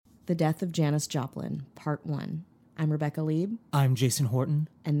The Death of Janis Joplin, Part 1. I'm Rebecca Lieb. I'm Jason Horton.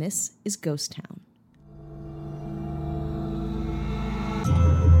 And this is Ghost Town.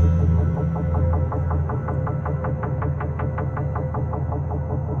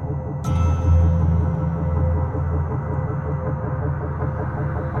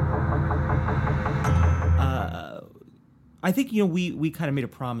 I think, we kind of made a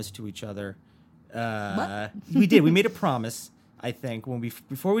promise to each other. What? We did. We made a promise, I think,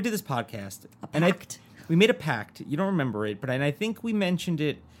 before we did this podcast. A pact? We made a pact. You don't remember it, but I think we mentioned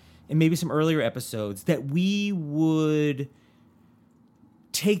it in maybe some earlier episodes that we would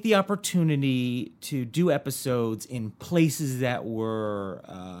take the opportunity to do episodes in places that were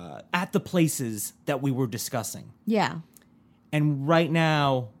at the places that we were discussing. Yeah. And right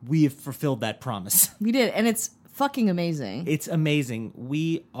now, we have fulfilled that promise. We did, and it's fucking amazing. It's amazing.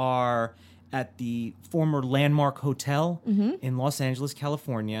 We are at the former Landmark Hotel in Los Angeles,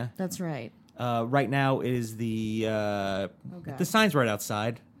 California. That's right. Right now is the sign's right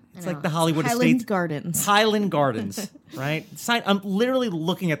outside. It's like the Hollywood Highland Gardens. Highland Gardens, right? Sign. I'm literally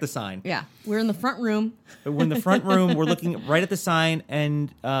looking at the sign. Yeah, we're in the front room. We're in the front room. We're looking right at the sign, and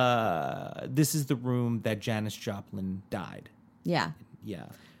this is the room that Janis Joplin died. Yeah. Yeah.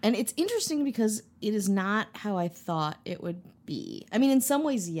 And it's interesting because it is not how I thought it would be. I mean, in some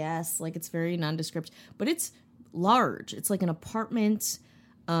ways, yes, like it's very nondescript, but it's large. It's like an apartment.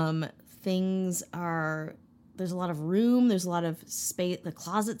 There's a lot of room. There's a lot of space, the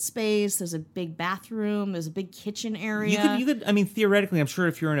closet space. There's a big bathroom. There's a big kitchen area. You could. I mean, theoretically, I'm sure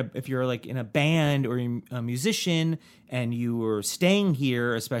if you're in a band or you're a musician and you were staying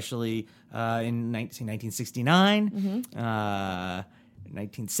here, especially in 1969,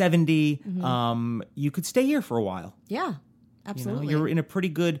 1970, you could stay here for a while. Yeah. Absolutely. You're in a pretty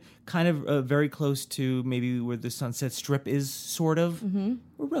good kind of very close to maybe where the Sunset Strip is, sort of. Mm-hmm.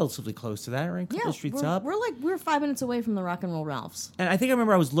 We're relatively close to that, right? A couple streets up. We're 5 minutes away from the Rock and Roll Ralphs. And I think I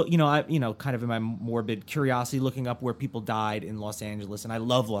remember I was kind of in my morbid curiosity looking up where people died in Los Angeles, and I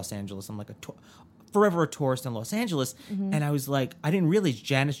love Los Angeles. I'm like forever a tourist in Los Angeles, and I was like, I didn't realize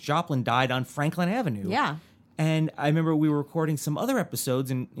Janis Joplin died on Franklin Avenue. Yeah. And I remember we were recording some other episodes,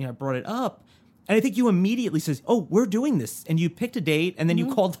 and I brought it up. And I think you immediately says, "Oh, we're doing this," and you picked a date, and then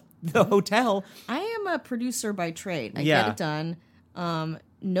you called the hotel. I am a producer by trade. I get it done.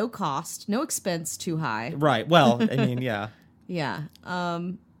 No cost, no expense too high. Right. Well, I mean, yeah. Yeah.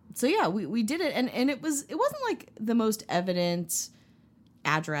 So yeah, we did it, and it wasn't like the most evident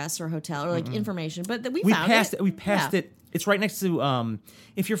address or hotel or like information, but that we found it. We passed it. It's right next to,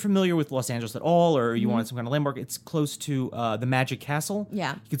 if you're familiar with Los Angeles at all, or you want some kind of landmark, it's close to the Magic Castle.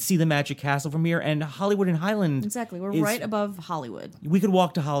 Yeah. You could see the Magic Castle from here, and Hollywood and Highland. Exactly. We're right above Hollywood. We could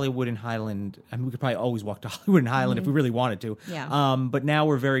walk to Hollywood and Highland. I mean, we could probably always walk to Hollywood and Highland if we really wanted to. Yeah. But now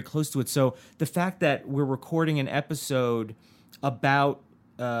we're very close to it. So the fact that we're recording an episode about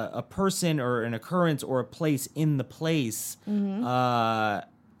a person or an occurrence or a place in the place,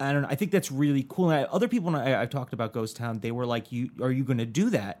 I don't know. I think that's really cool. And other people I've talked about Ghost Town, they were like, "Are you going to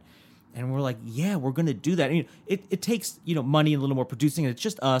do that?" And we're like, "Yeah, we're going to do that." And, it takes money and a little more producing, and it's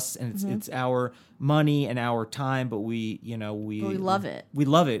just us, and it's our money and our time. But we love it. We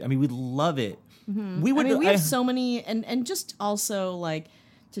love it. I mean, we love it. Mm-hmm. We have so many, and just also like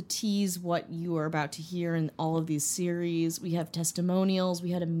to tease what you are about to hear in all of these series. We have testimonials.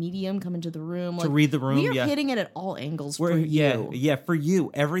 We had a medium come into the room. To read the room, we are hitting it at all angles for you. Yeah, for you.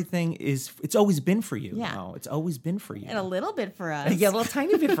 Everything is, it's always been for you. Yeah. No, it's always been for you. And a little bit for us. Yeah, a little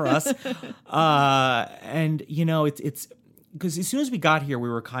tiny bit for us. And, it's, because as soon as we got here, we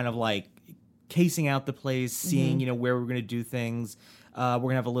were kind of like casing out the place, seeing, where we were going to do things. We're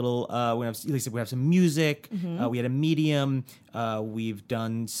gonna have a little. We have some music. We had a medium. We've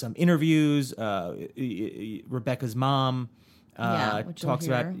done some interviews. Rebecca's mom talks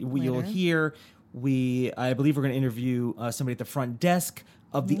about. You'll hear. I believe we're gonna interview somebody at the front desk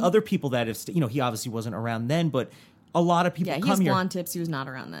of the other people that have. He obviously wasn't around then, but a lot of people come here. Yeah, he has blonde tips. He was not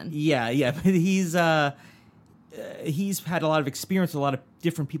around then. Yeah, but he's had a lot of experience with a lot of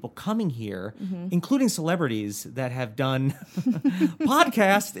different people coming here, including celebrities that have done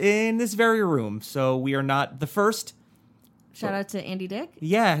podcasts in this very room. So we are not the first. Shout out to Andy Dick.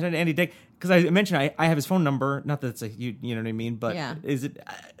 Yeah, Andy Dick. Because I mentioned I have his phone number. Not that it's you know what I mean, but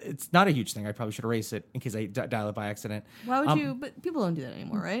it's not a huge thing. I probably should erase it in case I dial it by accident. Why would you? But people don't do that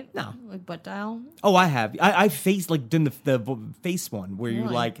anymore, right? No, like butt dial. Oh, I have. I faced done the face one where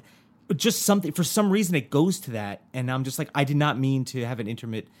you just something, for some reason it goes to that, and I'm just like, I did not mean to have an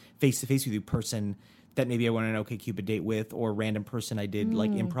intimate face-to-face with you person that maybe I went on an OkCupid date with, or a random person I did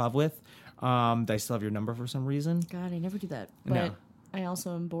like improv with. I still have your number for some reason. God, I never do that. But no. I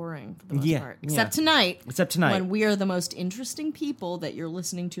also am boring for the most Yeah, part. yeah. Except tonight. When we are the most interesting people that you're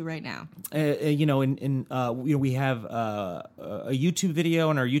listening to right now. We have a YouTube video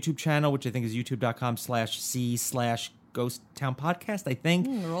on our YouTube channel, which I think is youtube.com/c/Ghost Town Podcast, I think.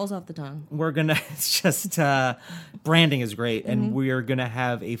 It rolls off the tongue. We're going to, it's just, branding is great. And we are going to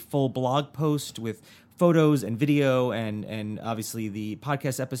have a full blog post with photos and video and obviously the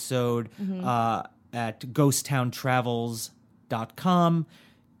podcast episode at ghosttowntravels.com.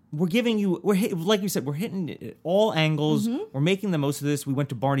 We're giving you, like you said, we're hitting all angles. We're making the most of this. We went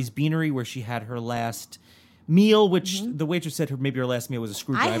to Barney's Beanery where she had her last meal, which the waitress said maybe her last meal was a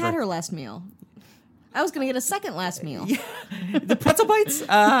screwdriver. I had her last meal. I was going to get a second last meal. Yeah. The pretzel bites? No.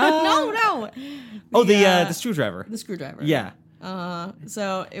 Oh, the screwdriver. The screwdriver. Yeah.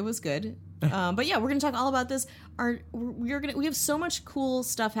 So it was good. But yeah, we're going to talk all about this. We have so much cool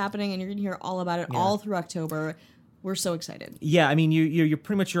stuff happening, and you're going to hear all about it all through October. We're so excited. Yeah, I mean, you're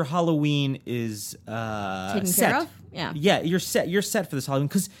pretty much, your Halloween is taken set. care of. Yeah. Yeah, you're set for this Halloween,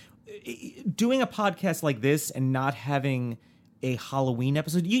 because doing a podcast like this and not having a Halloween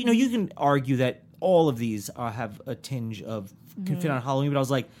episode, you can argue that all of these have a tinge of can fit on Halloween, but I was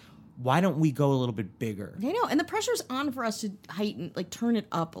like, why don't we go a little bit bigger? I know, and the pressure's on for us to heighten, turn it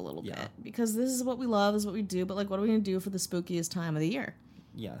up a little bit, because this is what we love, this is what we do, but what are we going to do for the spookiest time of the year?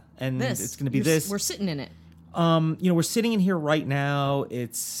 Yeah, and this. It's going to be this. We're sitting in it. We're sitting in here right now.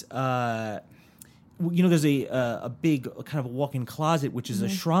 It's there's a big kind of walk-in closet, which is a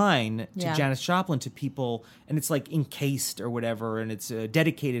shrine to Janis Joplin, to people, and it's encased or whatever, and it's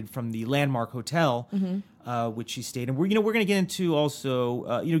dedicated from the Landmark Hotel, which she stayed in. We're going to get into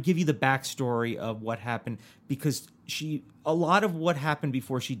also, give you the backstory of what happened, because a lot of what happened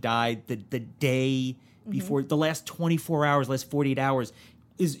before she died, the day before, the last 24 hours, last 48 hours,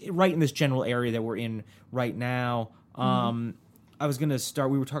 is right in this general area that we're in right now. I was going to start,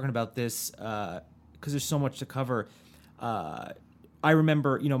 we were talking about this, because there's so much to cover. I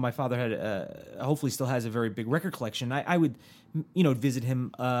remember, my father had, hopefully still has, a very big record collection. I would, visit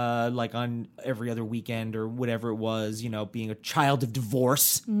him on every other weekend or whatever it was, being a child of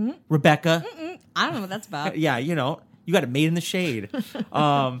divorce. Rebecca. I don't know what that's about. Yeah, you got it made in the shade.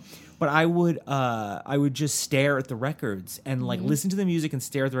 But I would just stare at the records and listen to the music and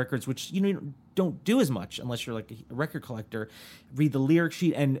stare at the records, which you don't do as much unless you're a record collector. Read the lyric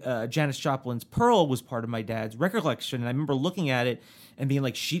sheet, and Janis Joplin's Pearl was part of my dad's record collection, and I remember looking at it and being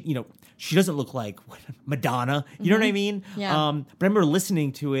like, she doesn't look like Madonna, you know what I mean? Yeah. But I remember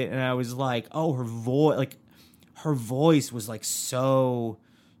listening to it and I was like, oh, her voice was so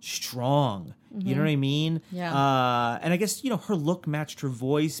strong. You know what I mean? Yeah. And I guess, her look matched her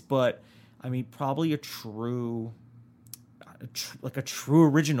voice, but I mean, probably a true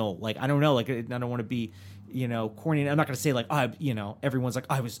original. I don't know. I don't want to be, corny. I'm not going to say everyone's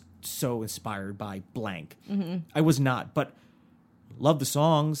I was so inspired by blank. I was not, but love the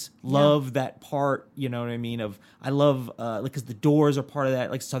songs, love that part, you know what I mean? I love, because the Doors are part of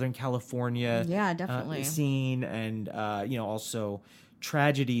that, Southern California definitely scene, and, also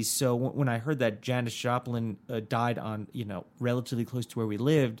tragedies. So when I heard that Janis Joplin died on, relatively close to where we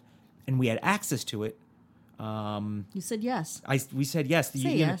lived, and we had access to it, you said yes. We said yes.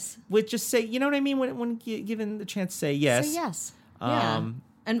 Say yes. We'd just say, you know what I mean? When given the chance to say yes. Say yes. Yeah.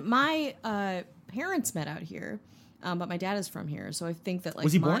 And my parents met out here, but my dad is from here, so I think that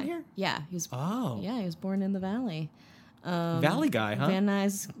was he born here? Yeah, he was. Oh. Yeah, he was born in the Valley. Valley guy, huh? Van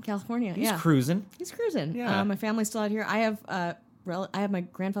Nuys, California. He's cruising. He's cruising. Yeah. My family's still out here. I have my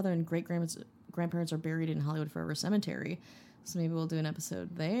grandfather and great grandparents are buried in Hollywood Forever Cemetery. So maybe we'll do an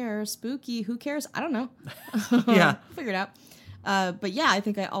episode there. Spooky. Who cares? I don't know. Yeah. Figure it out. But yeah, I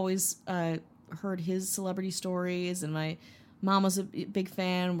think I always heard his celebrity stories, and my mom was a big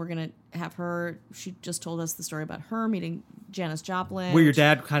fan. We're going to have her. She just told us the story about her meeting Janis Joplin. Where your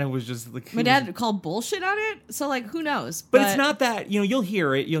dad kind of was just my dad called bullshit on it. So who knows? But it's not that, you'll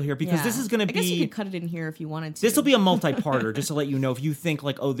hear it. You'll hear it because this is going to be. I guess you could cut it in here if you wanted to. This will be a multi-parter, just to let you know. If you think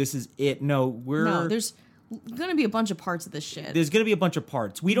this is it, no, there's going to be a bunch of parts of this shit. There's going to be a bunch of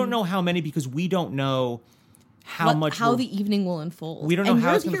parts. We don't know how many, because we don't know how the evening will unfold. We don't know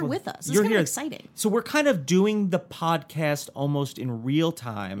how it's going to unfold. You're here with us. It's kind of exciting. So we're kind of doing the podcast almost in real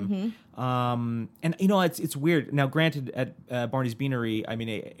time. And it's weird. Now, granted, at Barney's Beanery, I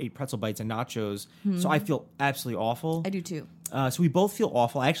ate pretzel bites and nachos, so I feel absolutely awful. I do too. So we both feel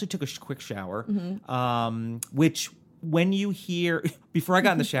awful. I actually took a quick shower, which, when you hear, before I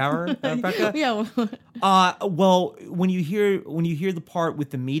got in the shower, Rebecca. Yeah. Well, when you hear the part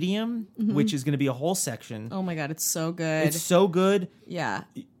with the medium, which is going to be a whole section. Oh my God, it's so good. It's so good. Yeah.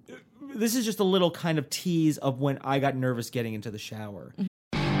 this is just a little kind of tease of when I got nervous getting into the shower.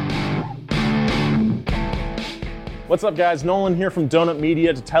 What's up, guys? Nolan here from Donut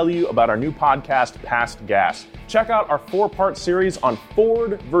Media to tell you about our new podcast, Past Gas. Check out our 4-part series on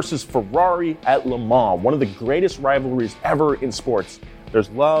Ford versus Ferrari at Le Mans, one of the greatest rivalries ever in sports.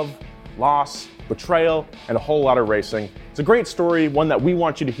 There's love, loss, betrayal, and a whole lot of racing. It's a great story, one that we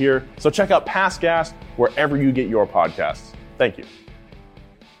want you to hear. So check out Past Gas wherever you get your podcasts. Thank you.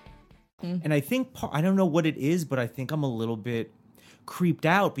 And I think, I don't know what it is, but I think I'm a little bit creeped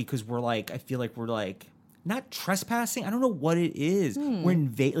out because I feel like we're like, not trespassing. I don't know what it is. We're we're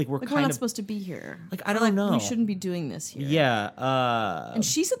kind we're not of supposed to be here. I don't know. We shouldn't be doing this here. Yeah. And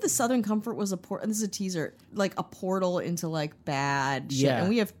she said the Southern Comfort was and this is a teaser, like a portal into like bad shit. Yeah. And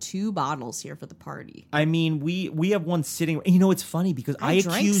we have 2 bottles here for the party. I mean, we have one sitting. You know, it's funny because I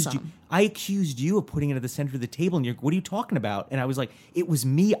accused you of putting it at the center of the table, and you're, what are you talking about? And I was like, it was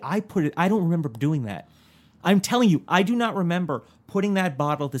me. I put it. I don't remember doing that. I'm telling you, I do not remember putting that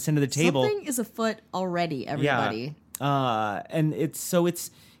bottle at the center of the table. Something is afoot already, everybody. Yeah. And it's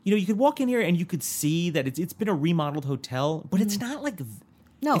you could walk in here and you could see that it's been a remodeled hotel, but it's not like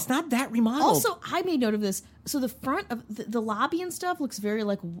it's not that remodeled. Also, I made note of this. So the front of the lobby and stuff looks very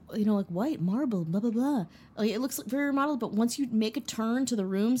like white marble, blah blah blah. Like, it looks very remodeled, but once you make a turn to the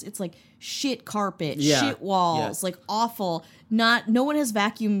rooms, it's like shit carpet, shit walls, like awful. No one has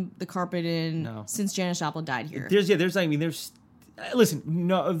vacuumed the carpet since Janis Joplin died here. Listen,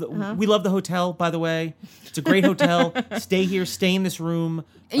 we love the hotel, by the way. It's a great hotel. Stay here, stay in this room.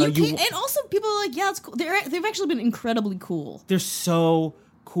 And and also people are like, yeah, it's cool. They've actually been incredibly cool. They're so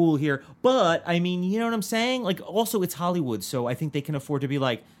cool here. But, I mean, you know what I'm saying? Like, also, it's Hollywood, so I think they can afford to be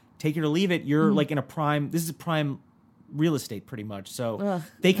like, take it or leave it. You're like in this is a prime real estate pretty much. So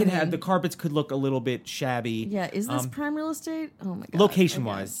they can have, the carpets could look a little bit shabby. Yeah, is this prime real estate? Oh my God. Location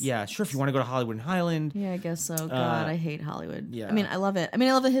wise. Yeah, sure. If you want to go to Hollywood and Highland. Yeah, I guess so. God, I hate Hollywood. Yeah. I mean, I love it. I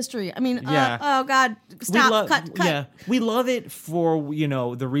love the history. I mean, oh God, stop, cut. Yeah, we love it for,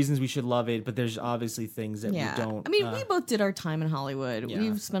 the reasons we should love it, but there's obviously things that we don't. I mean, we both did our time in Hollywood. Yeah.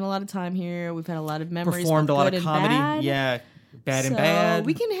 We've spent a lot of time here. We've had a lot of memories. Performed a lot of comedy. Bad. Yeah, bad and bad.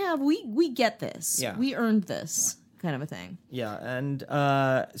 We can have, we get this. Yeah. We earned this. Kind of a thing. Yeah, and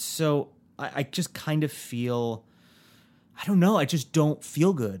so I just kind of feel, I don't know, I just don't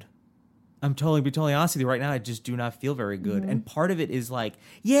feel good. I'm totally honest with you right now. I just do not feel very good, and part of it is like,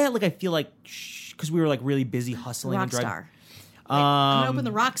 I feel like because we were like really busy hustling and driving. Rockstar. I'm gonna open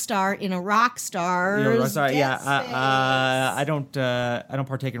the Rockstar in a Rockstar. Yeah, I don't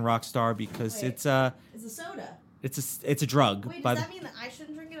partake in Rockstar because it's a soda. It's a drug. Wait, does that mean that I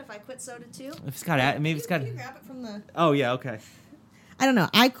shouldn't drink it if I quit soda too? If it's got can you grab it from the? Oh yeah, okay. I don't know.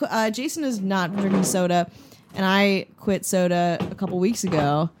 Jason is not drinking soda, and I quit soda a couple weeks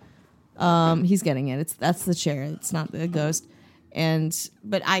ago. He's getting it. That's the chair. It's not the ghost.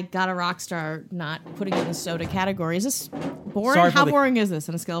 But I got a Rockstar, not putting it in the soda category. Is this boring? Sorry, How boring is this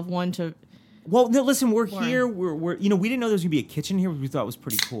on a scale of 1 to? Well, no, listen, we're here. We're we didn't know there was gonna be a kitchen here, which we thought was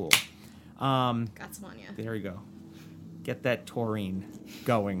pretty cool. Got some on you. There you go. Get that taurine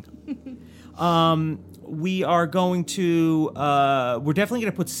going. We are going to. We're definitely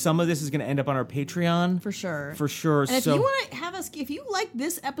going to put some of this is going to end up on our Patreon for sure. And if you want to have us, if you like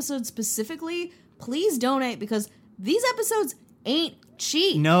this episode specifically, please donate because these episodes ain't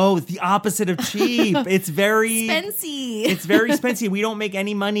cheap. No, it's the opposite of cheap. It's very expensive. It's very expensive. We don't make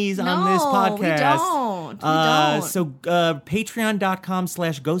any monies on this podcast. We don't. So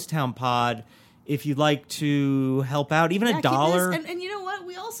patreon.com/ghosttownpod if you'd like to help out, even $1. And you know what?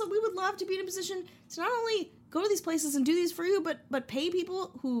 We would love to be in a position to not only go to these places and do these for you, but pay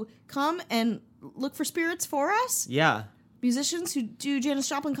people who come and look for spirits for us. Yeah. Musicians who do Janis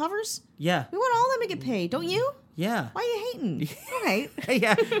Joplin covers. Yeah. We want all of them to get paid, don't you? Yeah. Why are you hating? All right.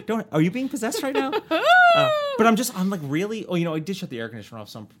 Yeah. Are you being possessed right now? But I'm like really. Oh, I did shut the air conditioner off,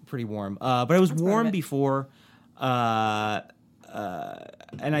 so I'm pretty warm. But I was warm before.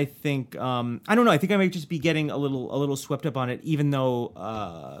 And I think I don't know. I think I might just be getting a little swept up on it, even though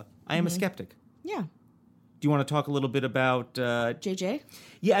I am a skeptic. Yeah. Do you want to talk a little bit about JJ?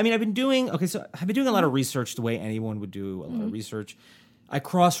 Yeah, I mean, I've been doing a lot of research the way anyone would do a lot of research. I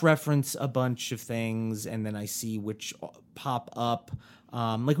cross-reference a bunch of things, and then I see which pop up.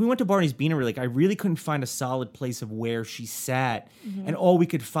 Like we went to Barney's Beanery. Like I really couldn't find a solid place of where she sat, and all we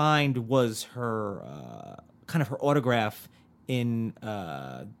could find was her kind of her autograph in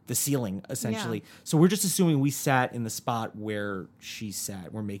the ceiling, essentially. Yeah. So we're just assuming we sat in the spot where she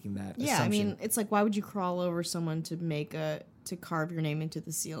sat. We're making that assumption. I mean, it's like, why would you crawl over someone to carve your name into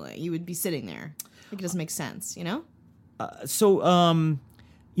the ceiling? You would be sitting there. Like, it doesn't make sense, you know?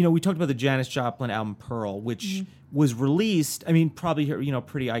 we talked about the Janis Joplin album Pearl, which was released. I mean, probably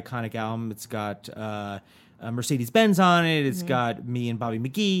pretty iconic album. It's got Mercedes-Benz on it. It's got me and Bobby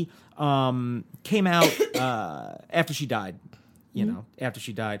McGee. Came out after she died. After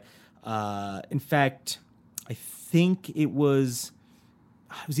she died. In fact, I think it was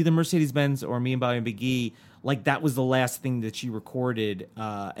either Mercedes-Benz or me and Bobby McGee. Like, that was the last thing that she recorded,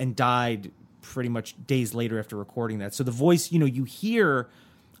 and died pretty much days later after recording that. So the voice, you hear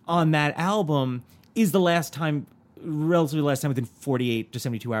on that album is relatively last time within 48 to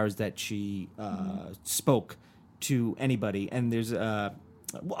 72 hours that she spoke to anybody. And there's I'm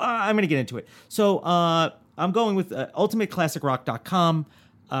going to get into it. So I'm going with ultimateclassicrock.com.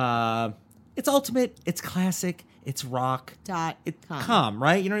 It's ultimate, it's classic, it's rock. .com,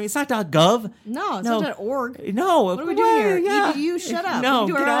 right? You know what I mean? It's not .gov. No, it's not .org. No. What are we doing here? Yeah. You shut up. No, we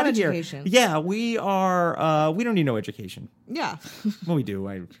do get our out own of here. education. Yeah, we are, we don't need no education. Yeah. Well, we do.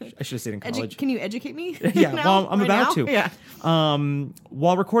 I should have stayed in college. Can you educate me? Yeah, now? well, I'm Right about now? to. Yeah.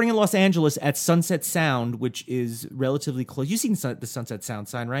 While recording in Los Angeles at Sunset Sound, which is relatively close. You've seen the Sunset Sound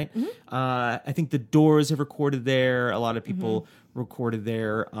sign, right? Mm-hmm. I think the Doors have recorded there. A lot of people recorded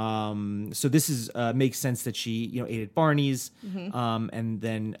there. So this is makes sense that she, ate at Barney's, and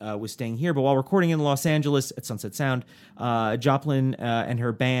then was staying here. But while recording in Los Angeles at Sunset Sound, Joplin and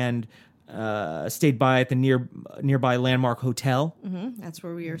her band stayed by at the nearby Landmark Hotel. That's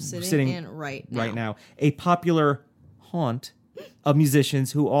where we are sitting in right now. A popular haunt of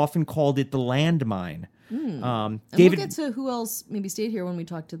musicians who often called it the landmine. And David, we'll get to who else maybe stayed here when we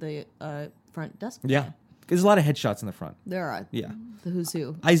talk to the front desk. Yeah. There's a lot of headshots in the front. There are. Yeah. The who's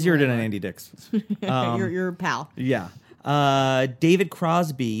who. I zeroed in on Andy Dix. Your pal. Yeah. David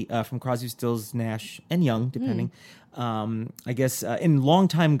Crosby from Crosby, Stills, Nash, and Young, depending. I guess in Long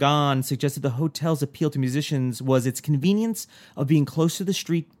Time Gone, suggested the hotel's appeal to musicians was its convenience of being close to the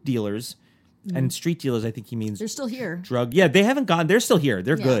street dealers. And street dealers, I think he means... They're still here. Yeah, they haven't gone. They're still here.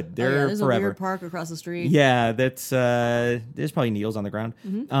 They're good. They're there's forever. a weird park across the street. Yeah, that's... there's probably needles on the ground.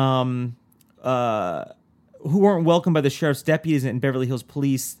 Who weren't welcomed by the sheriff's deputies and Beverly Hills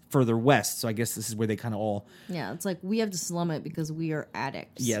police further west. So I guess this is where they kind of all... Yeah, it's like we have to slum it because we are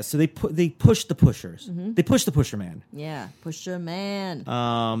addicts. Yeah, so they push the pushers. They push the pusher man. Yeah, pusher man.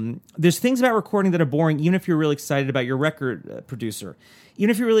 There's things about recording that are boring, even if you're really excited about your record producer.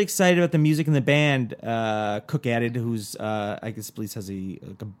 Even if you're really excited about the music in the band, Cook added, who's, I guess, police has a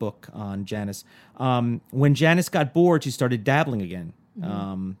book on Janis. When Janis got bored, she started dabbling again.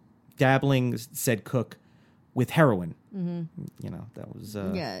 Dabbling, said Cook, with heroin. That was...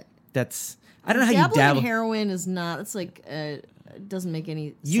 That's... I don't know how you dabble. Dabbling in heroin is not... It's like... it doesn't make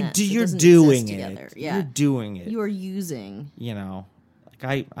any sense. You're doing it. Yeah. You're doing it. You are using.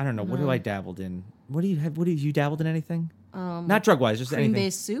 Like I don't know. What have I dabbled in? What have you dabbled in anything? Not drug wise, just anything.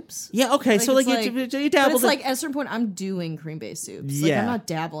 Cream-based soups. Yeah. Okay. So you dabbled. But it's like at a certain point, I'm doing cream-based soups. Yeah. Like, I'm not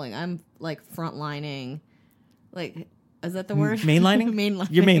dabbling. I'm like frontlining. Like, is that the word? Mainlining. Mainlining.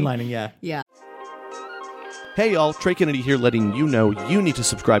 You're mainlining. Yeah. Yeah. Hey y'all, Trey Kennedy here, letting you know you need to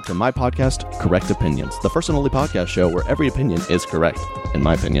subscribe to my podcast, Correct Opinions, the first and only podcast show where every opinion is correct, in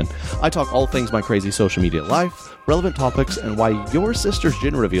my opinion. I talk all things my crazy social media life, relevant topics, and why your sister's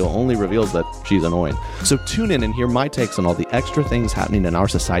gin reveal only reveals that she's annoying. So tune in and hear my takes on all the extra things happening in our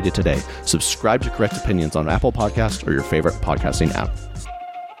society today. Subscribe to Correct Opinions on Apple Podcasts or your favorite podcasting app.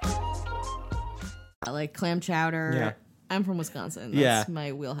 I like clam chowder. Yeah. I'm from Wisconsin. That's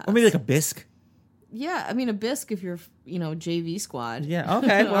my wheelhouse. Or maybe like a bisque. Yeah, I mean a bisque if you're, JV squad. Yeah,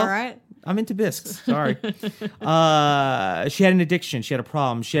 okay, well, all right. I'm into bisques. Sorry. She had an addiction. She had a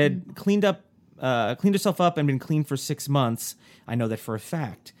problem. She had cleaned herself up and been clean for 6 months. I know that for a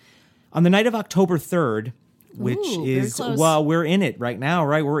fact. On the night of October 3rd, which is, well, we're in it right now,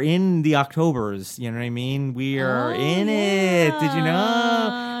 right? We're in the Octobers. You know what I mean? We are in it. Did you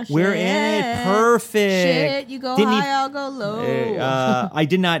know? Shit. We're in it. Perfect. Shit, you go high, I'll go low. I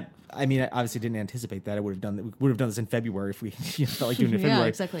did not. I mean, I obviously didn't anticipate that. We would have done this in February if we felt like doing it in February. Yeah,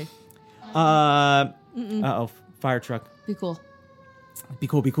 exactly. Fire truck. Be cool. Be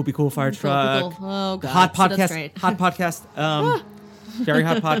cool, fire truck. Be cool. Oh, God. Hot So podcast. that's great. Hot podcast. Very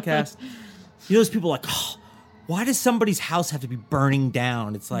hot podcast. You know, those people like, oh, why does somebody's house have to be burning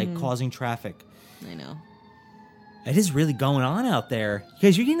down? It's like causing traffic. I know. It is really going on out there.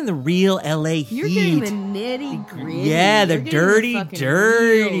 Because you're getting the real LA heat. You're getting the nitty gritty. Yeah, the dirty.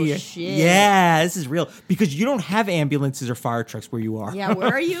 Real shit. Yeah, this is real. Because you don't have ambulances or fire trucks where you are. Yeah,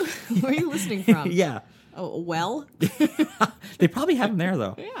 where are you? Where are you listening from? Yeah. Oh, well. They probably have them there,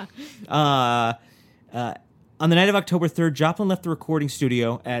 though. Yeah. On the night of October 3rd, Joplin left the recording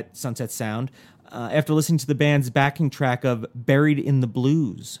studio at Sunset Sound after listening to the band's backing track of Buried in the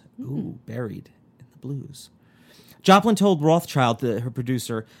Blues. Ooh, Buried in the Blues. Joplin told Rothschild, her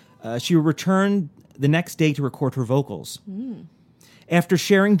producer, she would return the next day to record her vocals. After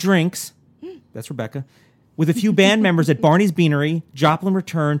sharing drinks, that's Rebecca, with a few band members at Barney's Beanery, Joplin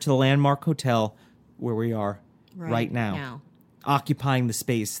returned to the Landmark Hotel where we are right now, occupying the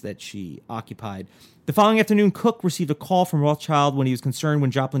space that she occupied. The following afternoon, Cook received a call from Rothschild when he was concerned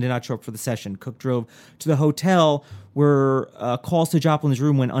when Joplin did not show up for the session. Cook drove to the hotel where calls to Joplin's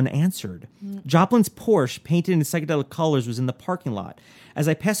room went unanswered. Joplin's Porsche, painted in psychedelic colors, was in the parking lot. As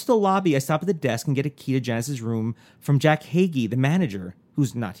I passed through the lobby, I stopped at the desk and get a key to Janis's room from Jack Hagee, the manager,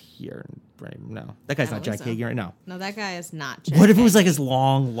 who's not here. Right? No, that guy's not Jack Hagee. Right? No, that guy is not Jack What if it was Hagee. like his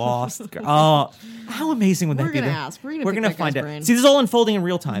long lost? Oh, how amazing would that We're be? gonna ask. We're gonna pick that find guy's out. brain. See, this is all unfolding in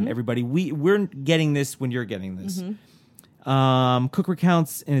real time, everybody. We're getting this when you're getting this. Cook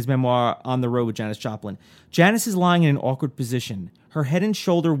recounts in his memoir On the Road with Janis Joplin. Janis is lying in an awkward position, her head and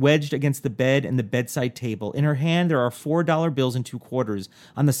shoulder wedged against the bed and the bedside table. In her hand, there are $4 bills and 2 quarters.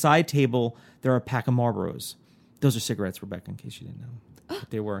 On the side table, there are a pack of Marlboros. Those are cigarettes, Rebecca, in case you didn't know what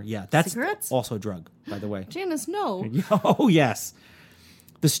they were. Yeah, that's Cigarettes? also a drug, by the way. Janis, no. Oh, yes.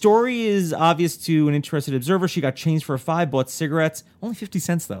 The story is obvious to an interested observer. She got changed for a $5, bought cigarettes. Only 50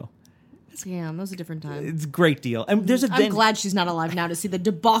 cents, though. Damn, that was a different time. It's a great deal. And there's I'm glad she's not alive now to see the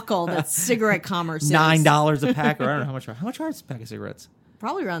debacle that cigarette commerce is. $9 a pack, or I don't know how much are a pack of cigarettes?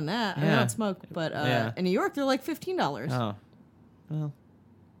 Probably around that. I Yeah. don't smoke, but in New York they're like $15. Oh, well.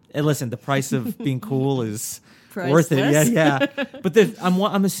 And listen, the price of being cool is worth it. Priceless. Yeah. But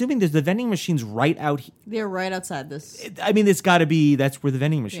I'm assuming there's the vending machines right out here. They're right outside this. I mean, it's got to be that's where the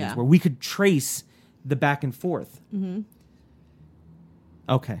vending machines were. We could trace the back and forth.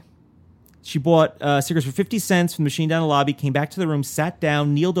 Okay. She bought cigarettes for 50 cents from the machine down the lobby, came back to the room, sat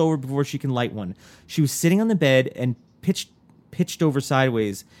down, kneeled over before she can light one. She was sitting on the bed and pitched over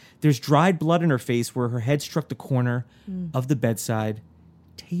sideways. There's dried blood in her face where her head struck the corner of the bedside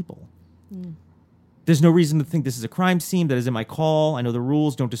table. There's no reason to think this is a crime scene. That isn't my call. I know the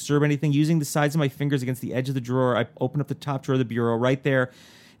rules. Don't disturb anything. Using the sides of my fingers against the edge of the drawer, I open up the top drawer of the bureau. Right there,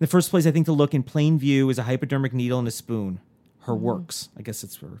 in the first place I think to look in plain view is a hypodermic needle and a spoon. Her works. I guess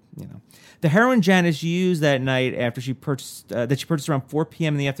it's for, The heroin Janis used that night after she purchased around 4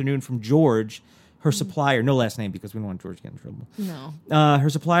 p.m. in the afternoon from George, her supplier. No last name because we don't want George to get in trouble. No. Her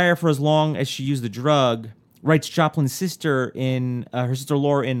supplier for as long as she used the drug, writes Joplin's sister in, her sister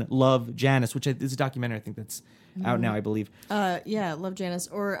Laura in Love, Janis, which is a documentary I think that's out now, I believe. Yeah, Love Janis.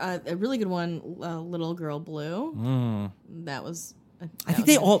 Or a really good one, Little Girl Blue. That was... I think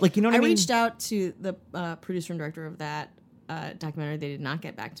they all, what I mean? I reached out to the producer and director of that documentary. They did not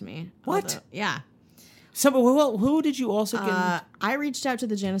get back to me. What? Yeah. So, who did you also get? I reached out to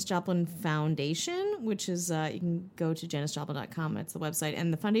the Janis Joplin Foundation, which is, you can go to janisjoplin.com. It's the website.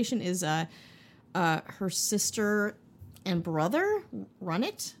 And the foundation is her sister and brother run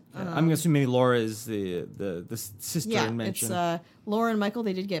it. I'm going to assume maybe Laura is the sister Yeah, mentioned. it's Laura and Michael.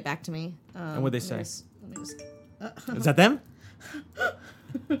 They did get back to me. And what'd they say? Let me just- Is that them?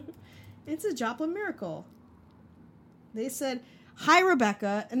 It's a Joplin miracle. They said, "Hi,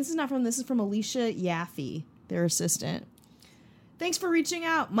 Rebecca," and this is from Alicia Yaffe, their assistant. "Thanks for reaching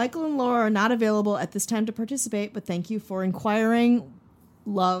out. Michael and Laura are not available at this time to participate, but thank you for inquiring.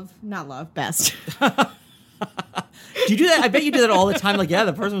 Best." Do you do that? I bet you do that all the time. Like, yeah,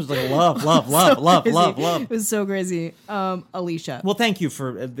 the person was like, love. It was so crazy. Alicia. Well, thank you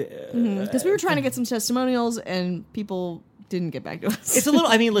for... Because we were trying to get some testimonials, and people didn't get back to us. It's a little...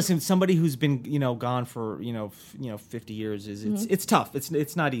 I mean, listen, somebody who's been, gone for, 50 years, it's tough.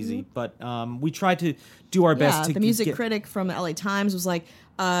 It's not easy. But we tried to do our best to... The music critic from the LA Times was like,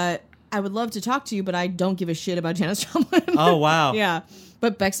 I would love to talk to you, but I don't give a shit about Janis Joplin. Oh, wow. Yeah.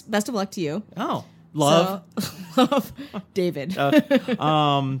 But best of luck to you. Oh. Love. Love, David. So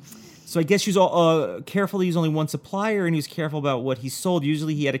I guess she was careful to use only one supplier, and he was careful about what he sold.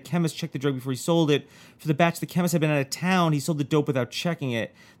 Usually he had a chemist check the drug before he sold it. For the batch the chemist had been out of town, he sold the dope without checking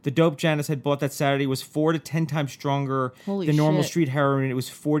it. The dope Janis had bought that Saturday was 4 to 10 times stronger than normal street heroin. It was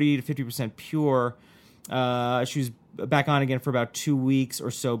 40 to 50% pure. She was back on again for about 2 weeks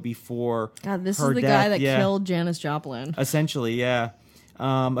or so before God, this her is the death. guy that killed Janis Joplin. Essentially, yeah.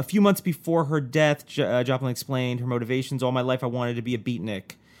 A few months before her death, Joplin explained her motivations. All my life I wanted to be a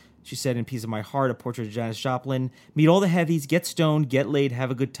beatnik. She said in Piece of My Heart, a portrait of Janis Joplin. Meet all the heavies, get stoned, get laid, have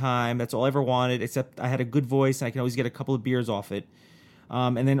a good time. That's all I ever wanted, except I had a good voice and I can always get a couple of beers off it.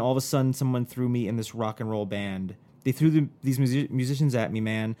 And then all of a sudden, someone threw me in this rock and roll band. They threw these musicians at me,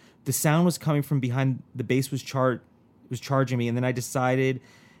 man. The sound was coming from behind. The bass was charging me. And then I decided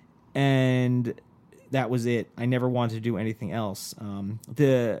and that was it. I never wanted to do anything else.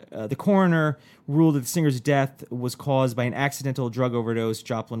 The coroner ruled that the singer's death was caused by an accidental drug overdose.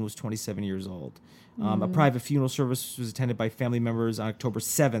 Joplin was 27 years old. A private funeral service was attended by family members on October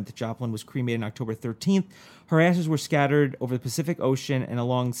 7th. Joplin was cremated on October 13th. Her ashes were scattered over the Pacific Ocean and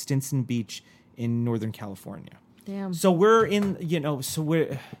along Stinson Beach in Northern California. Damn. So we're in, we're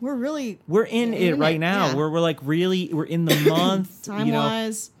in it right now. Yeah. We're in the month.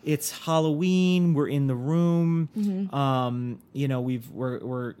 Time-wise. It's Halloween. We're in the room. We're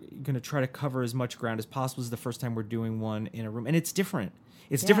going to try to cover as much ground as possible. This is the first time we're doing one in a room, and it's different.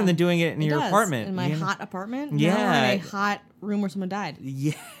 It's different than doing it in your apartment. In my hot apartment? Yeah. Now we're in a hot room where someone died.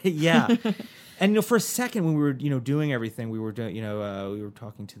 Yeah. And for a second when we were doing everything, we were we were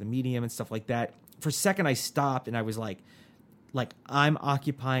talking to the medium and stuff like that. For a second, I stopped and I was like I'm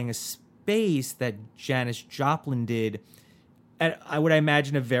occupying a space that Janis Joplin did. And I would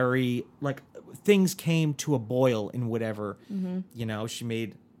imagine a very things came to a boil in whatever. She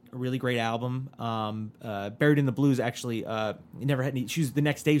made a really great album. Buried in the Blues actually never had any. She was the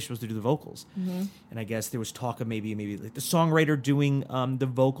next day she was supposed to do the vocals, and I guess there was talk of maybe like the songwriter doing the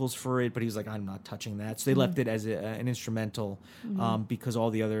vocals for it, but he was like, I'm not touching that. So they left it as an instrumental because all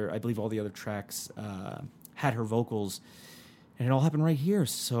the other tracks had her vocals. And it all happened right here.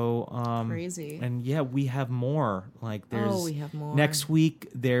 So crazy. And yeah, we have more. We have more. Next week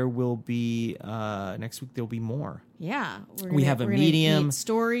there will be more. Yeah. We have a medium.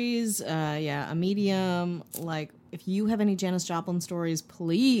 Stories. A medium. If you have any Janis Joplin stories,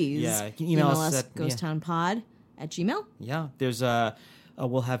 please email us at ghosttownpod@gmail.com. Yeah. There's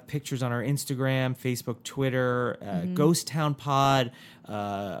we'll have pictures on our Instagram, Facebook, Twitter, Ghost Town Pod,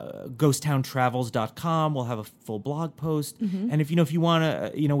 ghosttowntravels.com. We'll have a full blog post. And if you want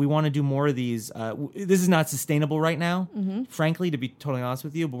to, we want to do more of these. This is not sustainable right now, frankly, to be totally honest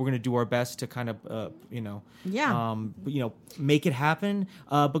with you, but we're going to do our best to kind of, make it happen.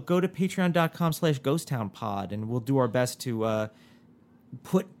 But go to patreon.com/ghosttownpod and we'll do our best to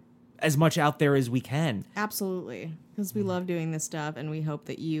put as much out there as we can. Absolutely. Because we love doing this stuff, and we hope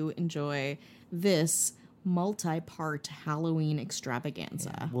that you enjoy this multi-part Halloween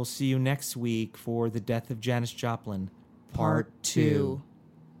extravaganza. Yeah. We'll see you next week for The Death of Janis Joplin, Part 2.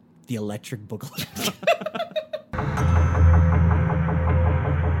 The Electric Boogaloo.